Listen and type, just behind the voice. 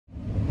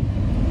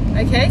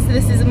Okay, so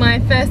this is my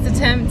first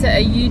attempt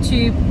at a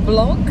YouTube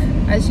vlog,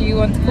 as you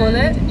want to call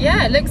it.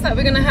 Yeah, it looks like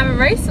we're going to have a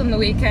race on the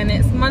weekend.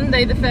 It's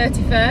Monday the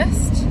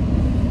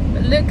 31st.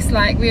 It looks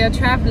like we are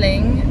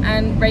travelling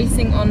and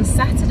racing on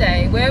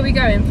Saturday. Where are we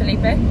going,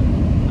 Filipe?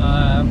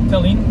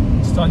 Tallinn,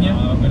 Estonia.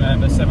 We're going to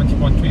have a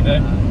 70.3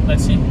 there.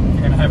 Let's see if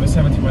we're going to have a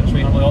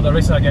 70.3. All the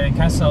races are getting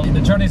cancelled.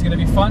 The journey is going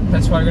to be fun.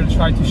 That's why we're going to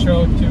try to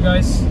show to you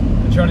guys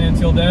the journey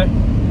until there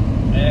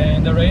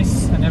and the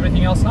race and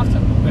everything else after.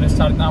 We're going to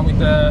start now with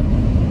the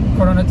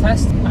corona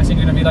test. I think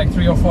going to be like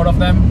 3 or 4 of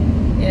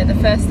them. Yeah, the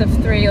first of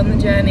 3 on the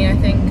journey, I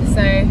think.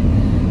 So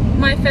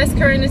my first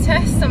corona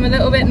test. I'm a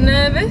little bit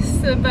nervous,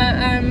 but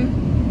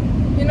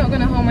you're not going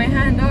to hold my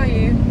hand, are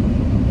you?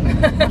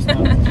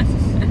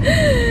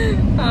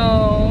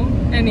 Oh,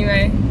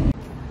 anyway.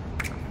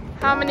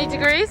 How many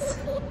degrees?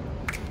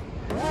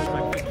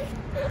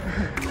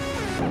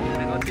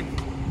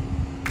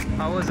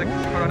 How was the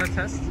corona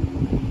test?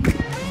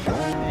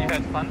 You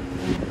had fun?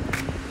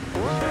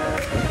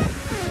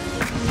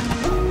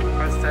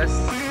 First test.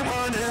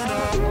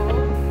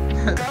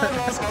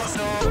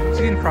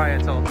 She didn't cry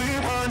at all.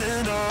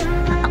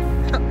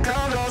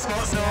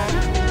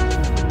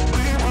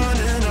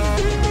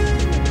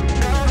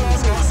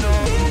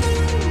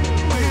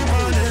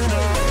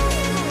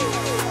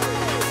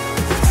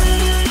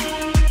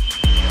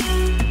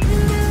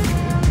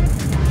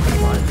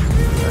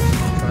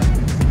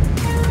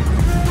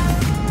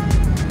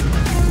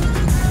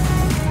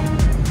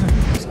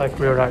 It's like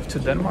we arrived to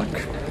Denmark,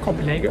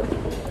 Copenhagen.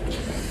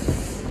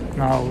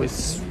 Now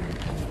it's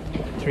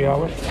 3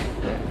 hours.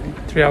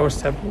 3 hours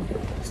step.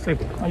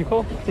 How you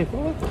call?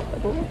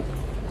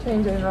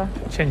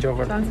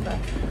 Changeover.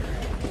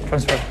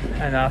 Transfer.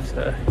 And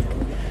after,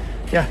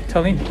 yeah,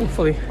 Tallinn,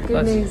 hopefully.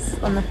 Good news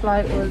on the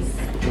flight was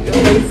your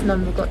race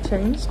number got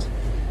changed.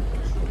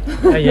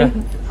 Yeah,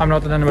 I'm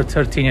not the number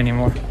 13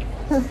 anymore.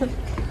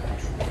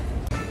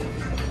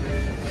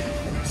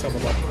 Some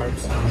about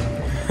carbs.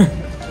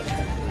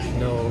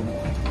 No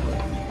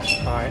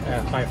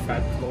high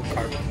fat, low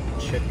carb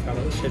shit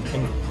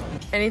thing.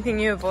 Anything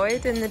you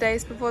avoid in the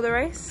days before the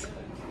race?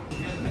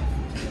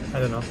 I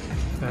don't know.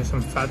 I have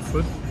some fat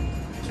food,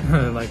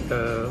 like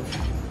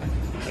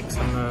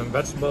some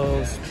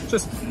vegetables.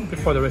 Just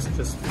before the race,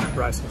 just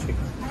rice and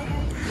chicken,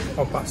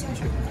 or pasta and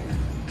chicken.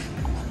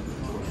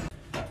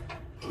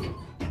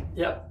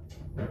 Yeah,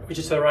 we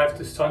just arrived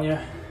to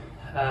Estonia.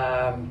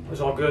 It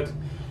was all good.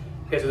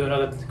 We had to do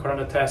another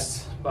corona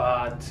test,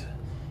 but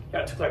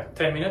yeah, it took like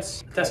 10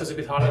 minutes. The test was a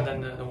bit harder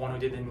than the one we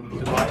did in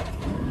Dubai.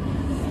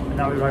 And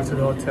now we arrived to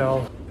the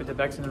hotel, put the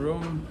bags in the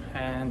room,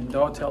 and the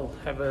hotel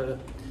have a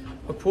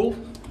pool,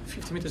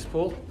 50 meters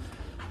pool,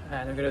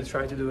 and we're gonna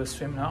try to do a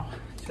swim now.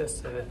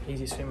 Just an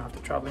easy swim after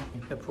traveling.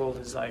 The pool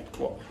is like,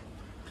 whoa,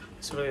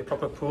 it's really a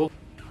proper pool.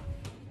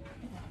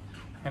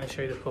 I'm gonna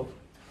show you the pool.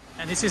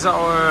 And this is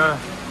our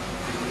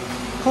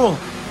pool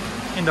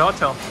in the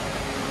hotel.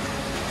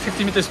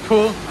 50 meters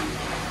pool,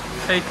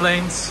 8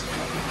 lanes,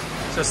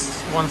 just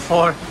 1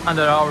 floor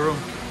under our room.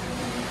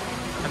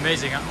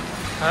 Amazing,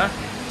 huh?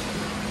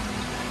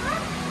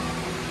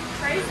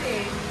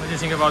 Crazy. What do you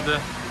think about the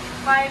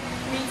 5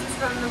 meters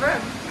from the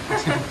room?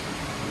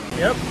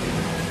 Yep,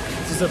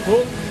 this is the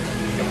pool.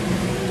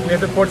 We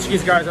have the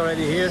Portuguese guys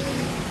already here,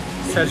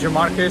 Sergio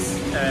Marques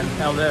and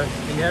Elder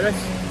Inheres.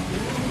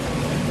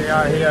 They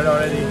are here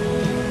already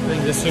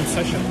doing the swim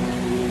session.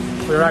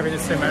 We arrived in the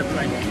same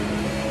airplane.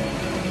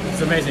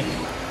 It's amazing.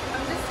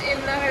 I'm just in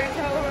the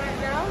hotel right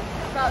now,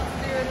 about to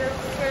do a little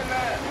swim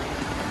at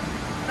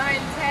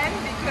 9:10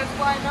 because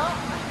why not?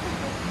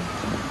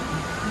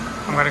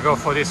 I'm gonna go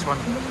for this one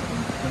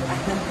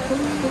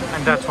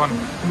and that one.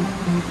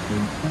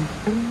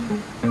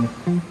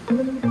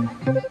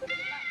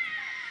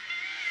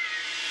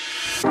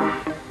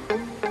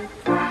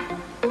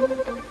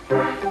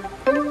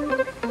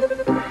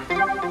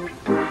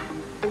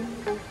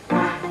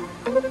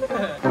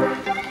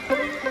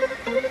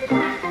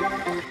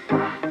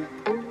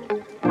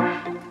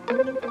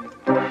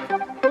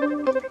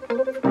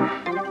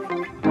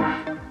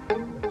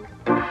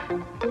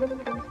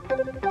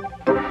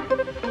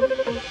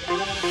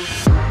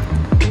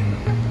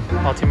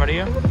 Lottie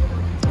Maria,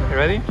 you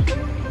ready?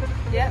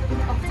 Yep,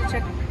 off to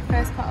check the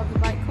first part of the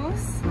bike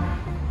course.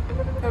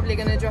 Probably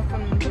gonna drop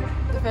on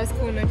the first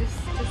corner just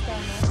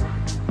down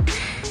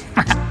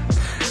there.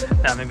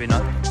 Yeah, maybe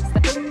not.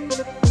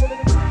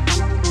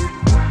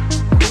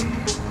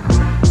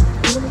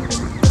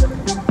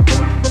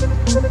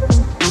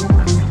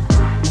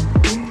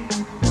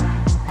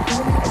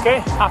 Okay,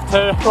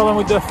 after problem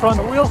with the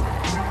front wheel,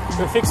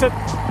 we fixed it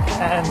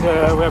and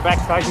we're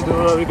back trying to do a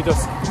little bit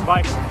of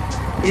bike.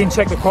 We didn't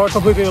check the car,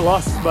 completely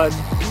lost, but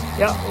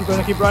yeah, we're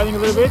gonna keep riding a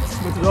little bit,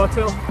 go to the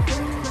hotel,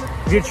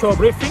 virtual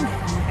briefing,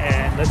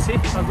 and let's see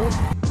how it goes.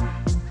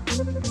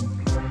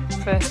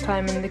 First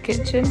time in the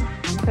kitchen,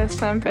 first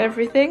time for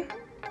everything.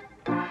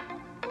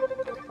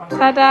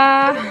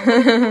 Ta-da!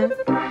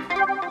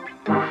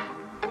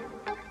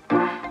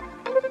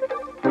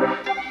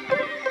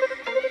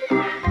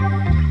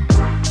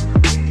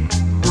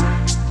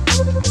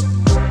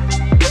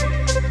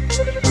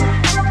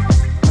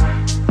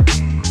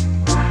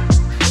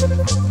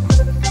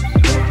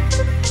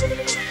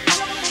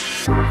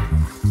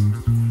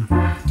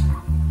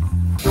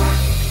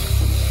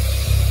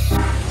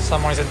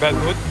 bad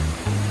mood.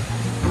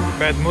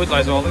 Bad mood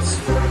as always.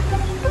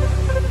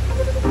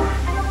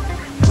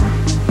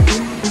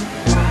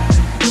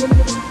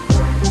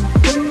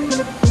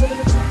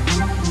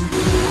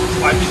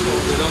 Why people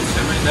they don't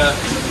swim in the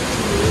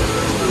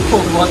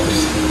cold waters?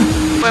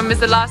 When was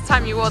the last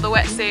time you wore the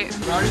wetsuit?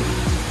 Sorry?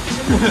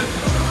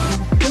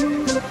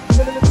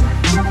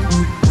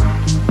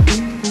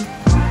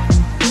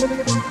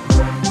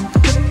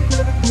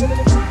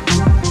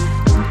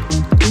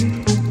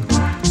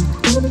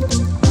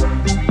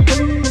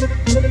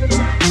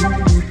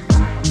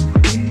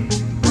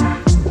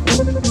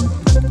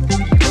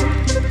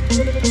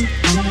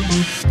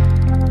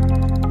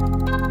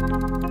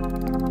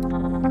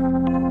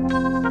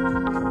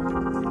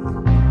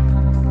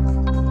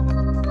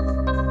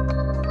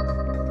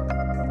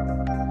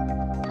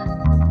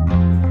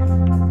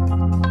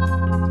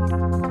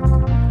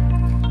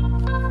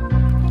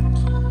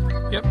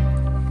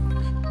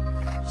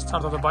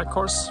 Start of the bike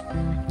course.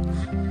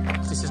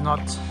 This is not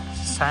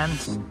sand,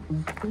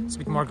 it's a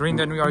bit more green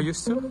than we are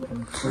used to.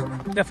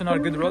 Definitely not a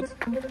good road,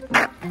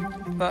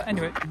 but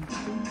anyway.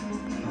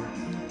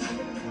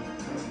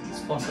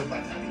 Sponsored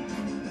by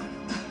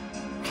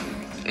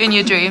In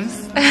your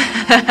dreams.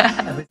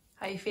 How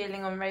are you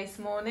feeling on race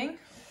morning?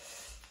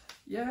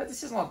 Yeah,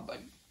 this is not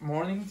like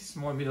morning, it's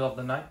more middle of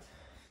the night.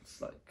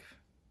 It's like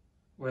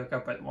wake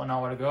up at 1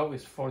 hour ago,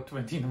 it's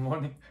 4:20 in the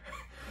morning.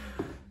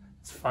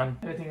 It's fun.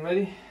 Everything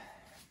ready?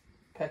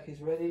 Pack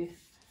is ready,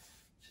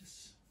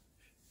 just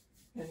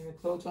getting the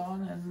clothes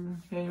on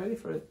and getting ready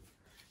for it.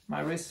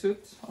 My race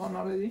suit on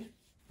already.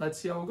 Let's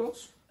see how it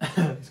goes.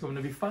 It's going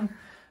to be fun.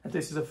 And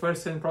this is the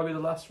first and probably the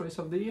last race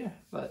of the year,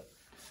 but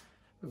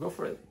we'll go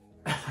for it.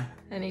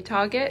 Any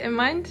target in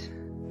mind?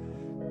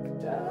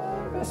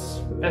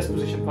 Best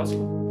position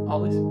possible,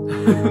 always.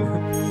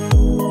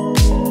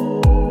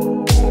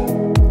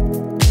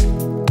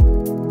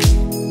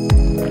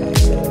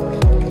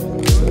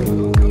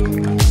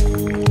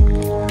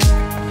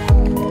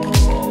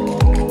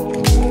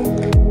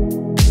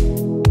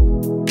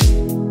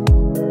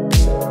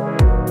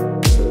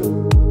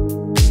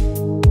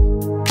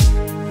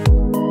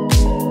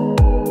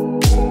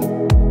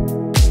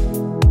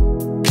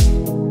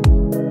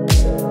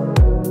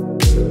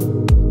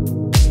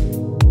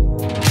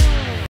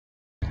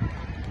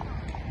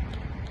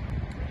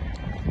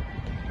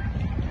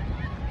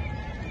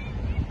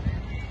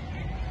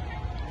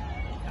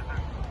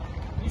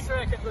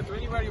 I can go to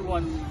anywhere you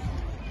want.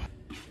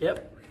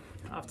 Yep,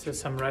 after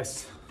some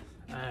rest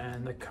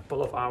and a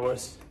couple of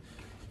hours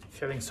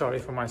feeling sorry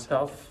for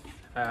myself,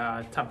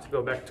 time to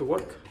go back to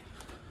work.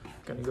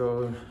 Gonna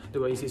go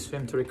do an easy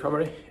swim to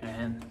recovery,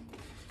 and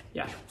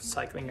yeah,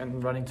 cycling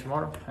and running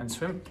tomorrow and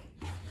swim.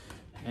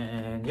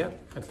 And yeah,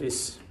 at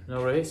least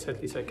no race,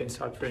 at least I can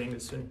start training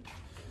soon.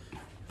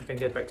 I can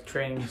get back to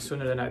training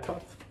sooner than I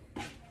thought.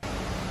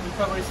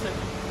 Recovery swim.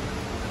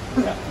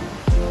 Yeah.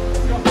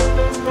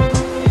 Let's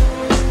go.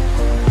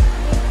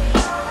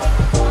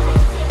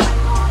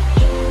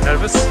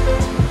 Nervous?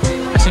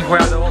 I think we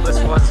are the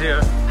oldest ones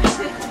here.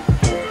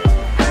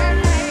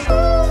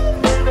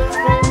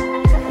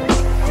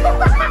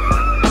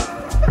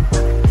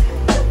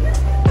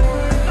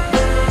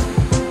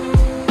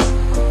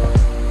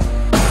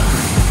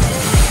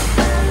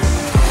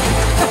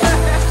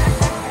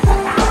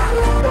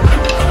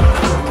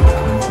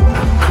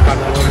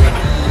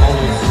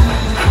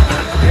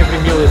 Every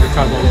meal is a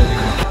carbo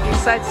loading.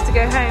 Excited to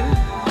go home?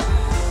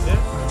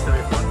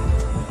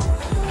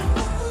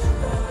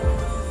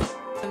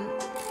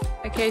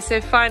 Okay,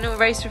 so final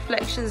race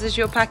reflections as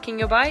you're packing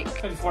your bike.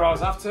 24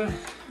 hours after.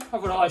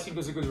 Overall, I think it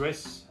was a good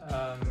race.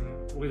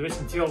 Good race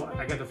until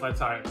I got the flat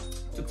tire.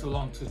 It took too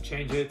long to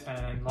change it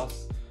and got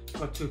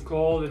too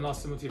cold and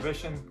lost the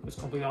motivation. It was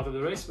completely out of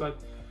the race, but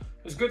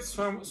it was good.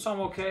 Swim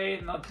okay,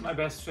 not my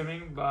best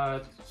swimming,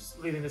 but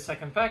leading the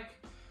second pack.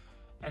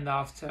 And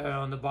after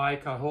on the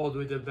bike, I hold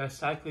with the best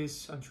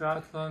cyclists on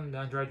triathlon, the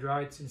Android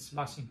rides in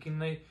Sebastian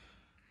Kinley.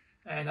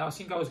 And I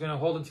think I was going to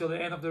hold until the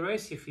end of the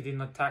race if he didn't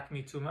attack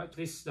me too much. At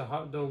least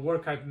the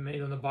work I've made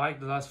on the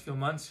bike the last few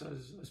months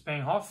was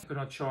paying off. I could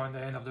not show on the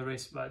end of the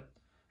race, but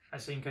I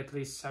think at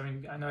least I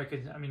know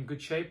I'm in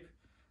good shape.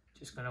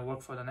 Just going to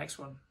work for the next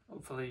one,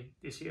 hopefully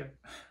this year.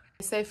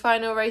 So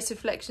final race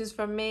reflections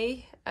from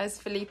me as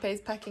Filipe is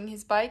packing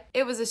his bike.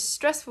 It was a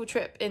stressful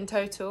trip in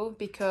total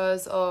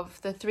because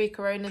of the 3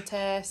 corona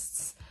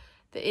tests,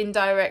 the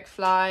indirect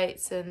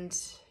flights and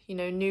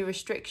new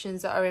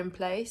restrictions that are in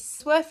place.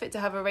 It's worth it to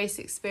have a race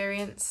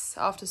experience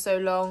after so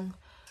long.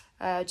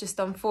 Just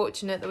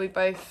unfortunate that we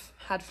both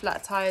had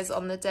flat tires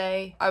on the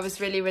day. I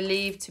was really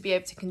relieved to be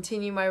able to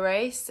continue my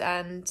race,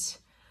 and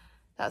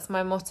that's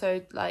my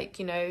motto.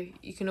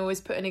 You can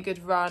always put in a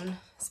good run,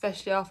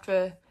 especially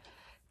after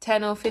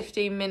 10 or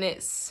 15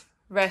 minutes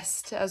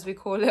rest, as we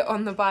call it,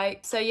 on the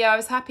bike. So yeah, I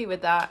was happy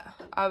with that.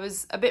 I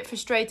was a bit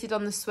frustrated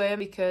on the swim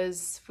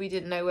because we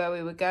didn't know where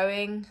we were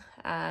going,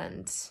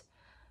 and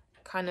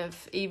kind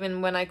of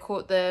even when I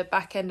caught the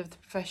back end of the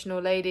professional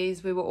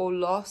ladies, we were all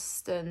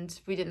lost and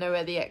we didn't know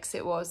where the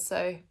exit was.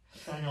 So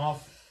showing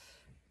off?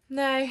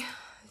 No,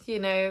 you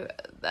know,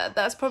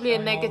 that's probably a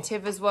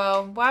negative as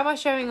well. Why am I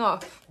showing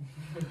off?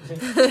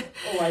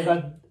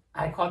 Oh,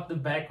 I caught the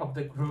back of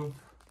the group,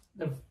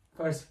 the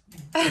first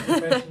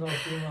professional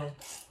female.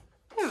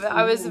 Yeah, but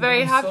I was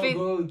very happy.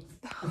 So good.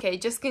 Okay,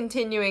 just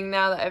continuing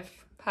now that I've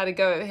had a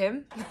go at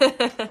him.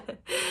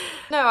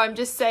 No, I'm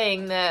just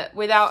saying that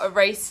without a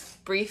race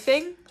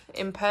briefing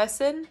in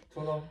person,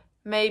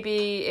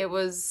 maybe it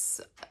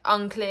was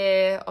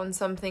unclear on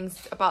some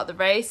things about the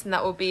race, and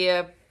that will be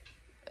a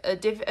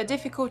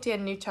difficulty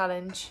and new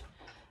challenge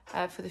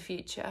for the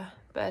future.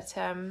 But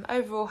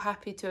overall,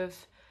 happy to have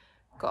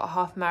got a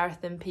half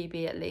marathon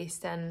PB at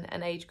least and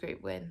an age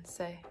group win.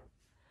 So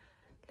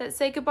let's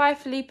say goodbye,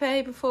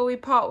 Filipe, before we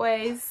part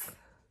ways.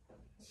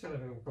 Still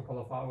have a couple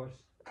of hours.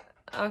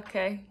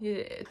 Okay,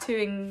 you're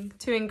too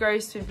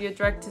engrossed with your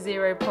drag to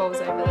zero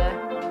poles over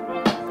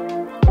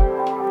there.